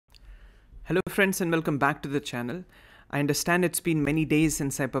Hello friends and welcome back to the channel. I understand it's been many days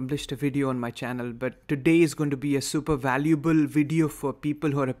since I published a video on my channel, but today is going to be a super valuable video for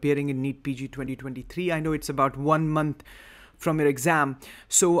people who are appearing in NEET PG 2023. I know it's about 1 month from your exam,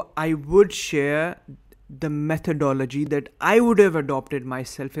 so I would share the methodology that I would have adopted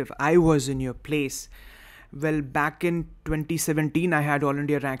myself if I was in your place. Well, back in 2017, I had All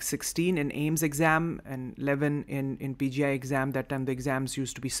India rank 16 in AIIMS exam and 11 in PGI exam. That time the exams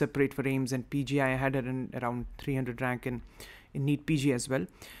used to be separate for AIIMS and PGI. I had around 300 rank in NEET PG as well.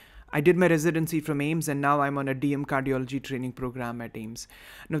 I did my residency from AIIMS and now I'm on a DM cardiology training program at AIIMS.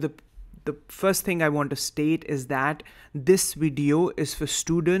 Now the first thing I want to state is that this video is for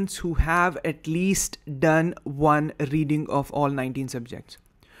students who have at least done one reading of all 19 subjects.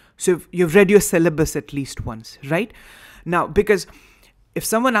 So you've read your syllabus at least once, right? Now, because if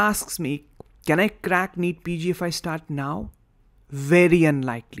someone asks me, can I crack NEET PG if I start now? Very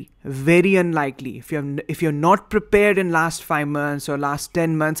unlikely, very unlikely. If you're not prepared in last 5 months or last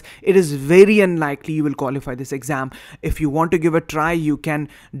 10 months, it is very unlikely you will qualify this exam. If you want to give a try, you can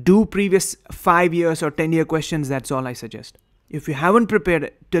do previous 5 years or 10-year questions. That's all I suggest. If you haven't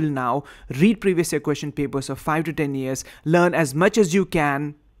prepared till now, read previous year question papers of 5 to 10 years, learn as much as you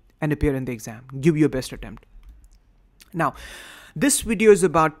can, and appear in the exam. Give your best attempt. Now, this video is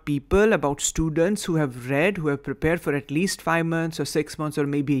about students who have prepared for at least 5 months or 6 months or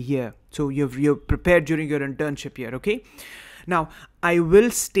maybe a year. So you've prepared during your internship year, okay? Now, I will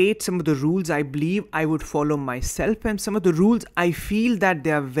state some of the rules I believe I would follow myself and some of the rules I feel that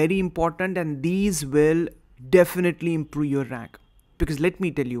they are very important and these will definitely improve your rank. Because let me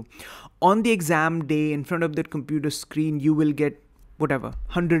tell you, on the exam day in front of that computer screen, you will get whatever,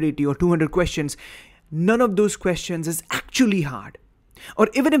 180 or 200 questions. None of those questions is actually hard. Or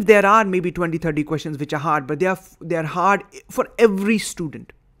even if there are maybe 20, 30 questions which are hard, but they are hard for every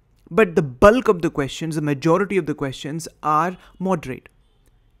student. But the bulk of the questions, the majority of the questions are moderate.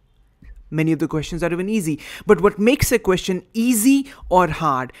 Many of the questions are even easy. But what makes a question easy or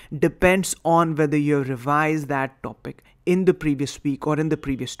hard depends on whether you have revised that topic in the previous week or in the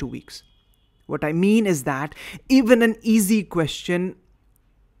previous 2 weeks. What I mean is that even an easy question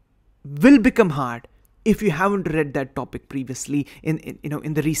will become hard if you haven't read that topic previously in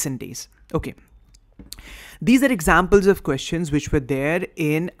the recent days. Okay. These are examples of questions which were there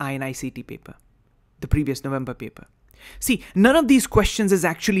in INICT paper, the previous November paper. See, none of these questions is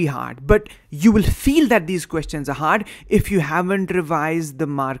actually hard, but you will feel that these questions are hard if you haven't revised the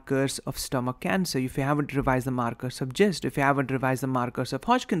markers of stomach cancer, if you haven't revised the markers of GIST, if you haven't revised the markers of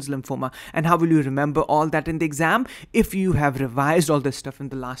Hodgkin's lymphoma. And how will you remember all that in the exam if you have revised all this stuff in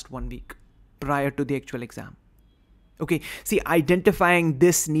the last 1 week prior to the actual exam? Okay, see, identifying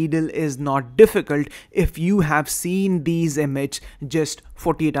this needle is not difficult if you have seen these images just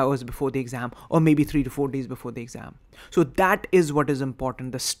 48 hours before the exam or maybe 3 to 4 days before the exam. So that is what is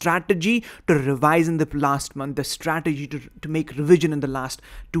important. The strategy to revise in the last month, the strategy to make revision in the last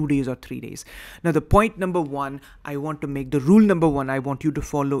 2 days or 3 days. Now, the point number one I want to make, the rule number one I want you to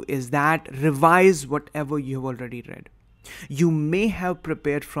follow is that revise whatever you have already read. You may have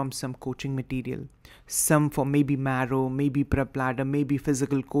prepared from some coaching material, some for maybe marrow, maybe prep ladder, maybe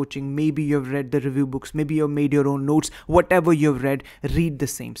physical coaching, maybe you've read the review books, maybe you've made your own notes. Whatever you've read, read the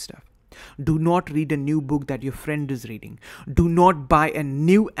same stuff. Do not read a new book that your friend is reading. Do not buy a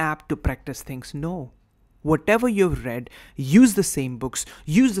new app to practice things. No. Whatever you've read, use the same books,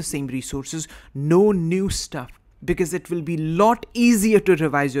 use the same resources, no new stuff, because it will be a lot easier to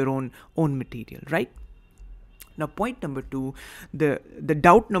revise your own material, right? Now, point number two, the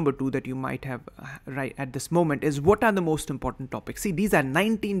doubt number two that you might have right at this moment is what are the most important topics? See, these are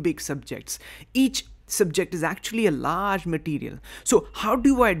 19 big subjects. Each subject is actually a large material. So how do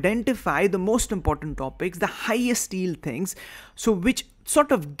you identify the most important topics, the highest yield things, so which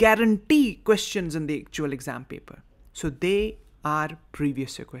sort of guarantee questions in the actual exam paper? So they are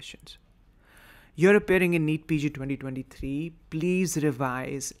previous year questions. You're appearing in NEET PG 2023. Please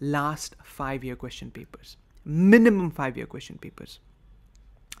revise last 5-year question papers. Minimum 5-year question papers,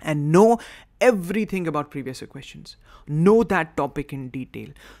 and know everything about previous year questions. Know that topic in detail.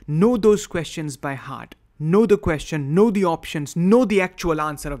 Know those questions by heart. Know the question, know the options, know the actual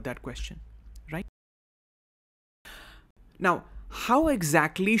answer of that question, right? Now, how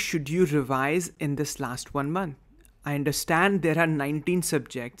exactly should you revise in this last 1 month? I understand there are 19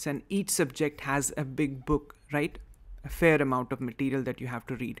 subjects and each subject has a big book, right? A fair amount of material that you have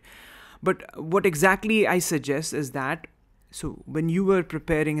to read. But what exactly I suggest is that So when you were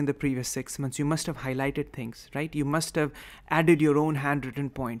preparing in the previous 6 months, you must have highlighted things, right? You must have added your own handwritten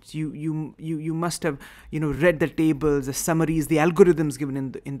points. You must have, read the tables, the summaries, the algorithms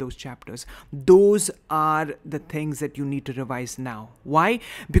given in those chapters. Those are the things that you need to revise now. Why?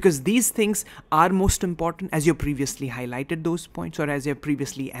 Because these things are most important as you previously highlighted those points, or as you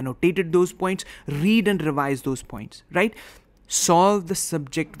previously annotated those points. Read and revise those points, right? Solve the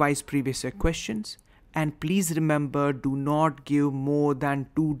subject-wise previous year questions. And please remember, do not give more than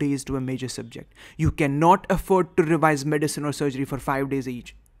 2 days to a major subject. You cannot afford to revise medicine or surgery for 5 days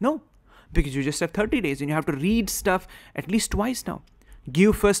each. No, because you just have 30 days and you have to read stuff at least twice now.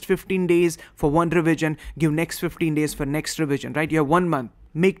 Give first 15 days for one revision, give next 15 days for next revision, right? You have 1 month,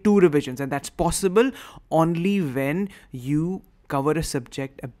 make 2 revisions, and that's possible only when you cover a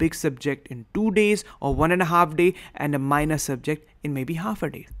subject, a big subject, in 2 days or 1.5 days, and a minor subject in maybe half a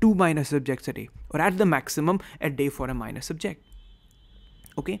day. 2 minor subjects a day, or at the maximum a day for a minor subject.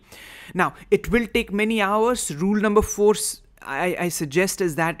 Okay, now it will take many hours. Rule number 4 I suggest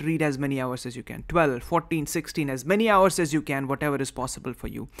is that read as many hours as you can. 12, 14, 16, as many hours as you can, whatever is possible for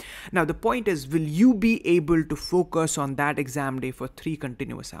you. Now the point is, will you be able to focus on that exam day for 3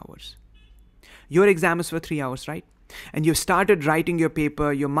 continuous hours? Your exam is for 3 hours, right? And you've started writing your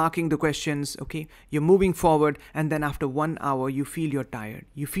paper, you're marking the questions, okay? You're moving forward, and then after 1 hour, you feel you're tired.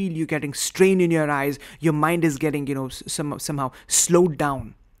 You feel you're getting strain in your eyes. Your mind is getting, somehow slowed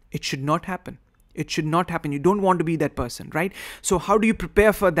down. It should not happen. It should not happen. You don't want to be that person, right? So how do you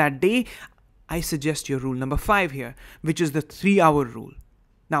prepare for that day? I suggest your rule number 5 here, which is the 3-hour rule.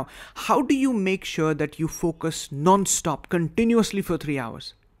 Now, how do you make sure that you focus non-stop, continuously for 3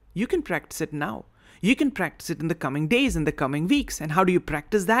 hours? You can practice it now. You can practice it in the coming days, in the coming weeks. And how do you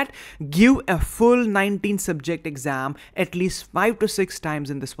practice that? Give a full 19 subject exam at least 5 to 6 times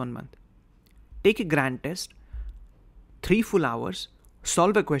in this 1 month. Take a grand test, 3 full hours,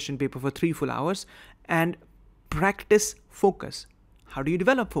 solve a question paper for 3 full hours, and practice focus. How do you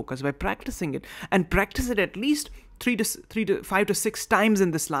develop focus? By practicing it, and practice it at least 5 to 6 times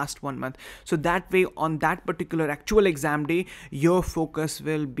in this last 1 month. So that way, on that particular actual exam day, your focus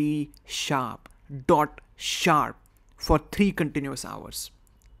will be sharp. Dot sharp for 3 continuous hours.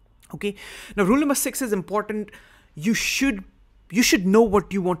 Okay. Now, rule number 6 is important. You should know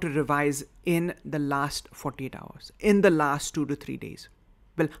what you want to revise in the last 48 hours, in the last 2 to 3 days.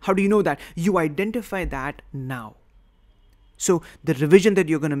 Well, how do you know that? You identify that now. So the revision that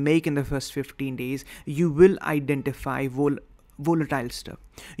you're going to make in the first 15 days, you will identify volatile stuff.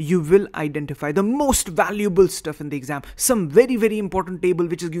 You will identify the most valuable stuff in the exam. Some very, very important table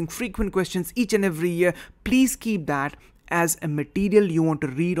which is giving frequent questions each and every year. Please keep that as a material you want to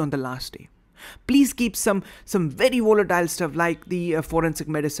read on the last day. Please keep some very volatile stuff like the forensic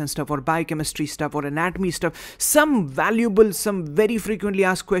medicine stuff, or biochemistry stuff, or anatomy stuff. Some valuable, some very frequently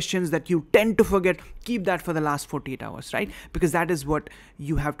asked questions that you tend to forget. Keep that for the last 48 hours, right? Because that is what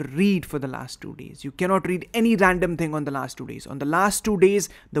you have to read for the last 2 days. You cannot read any random thing on the last 2 days. On the last 2 days,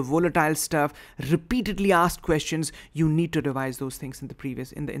 the volatile stuff, repeatedly asked questions, you need to revise those things in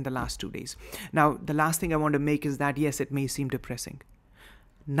the last 2 days. Now, the last thing I want to make is that, yes, it may seem depressing.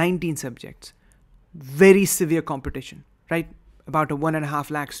 19 subjects, very severe competition, right? About 1.5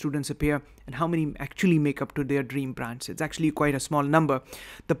 lakh students appear, and how many actually make up to their dream branch? It's actually quite a small number.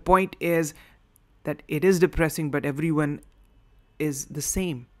 The point is that it is depressing, but everyone is the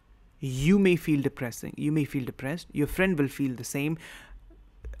same. You may feel depressing. You may feel depressed. Your friend will feel the same.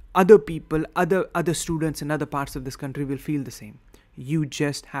 Other people, other students in other parts of this country will feel the same. You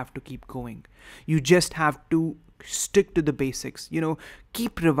just have to keep going. You just have to stick to the basics.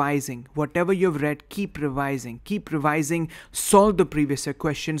 Keep revising whatever you've read. Keep revising, solve the previous year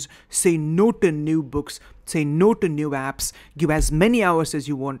questions, say no to new books, say no to new apps, give as many hours as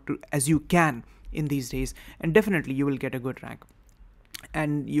you can in these days, and definitely you will get a good rank,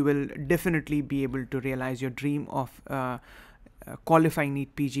 and you will definitely be able to realize your dream of qualifying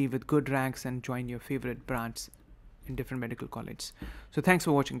NEET PG with good ranks and join your favorite branch in different medical colleges. So thanks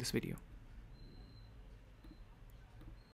for watching this video.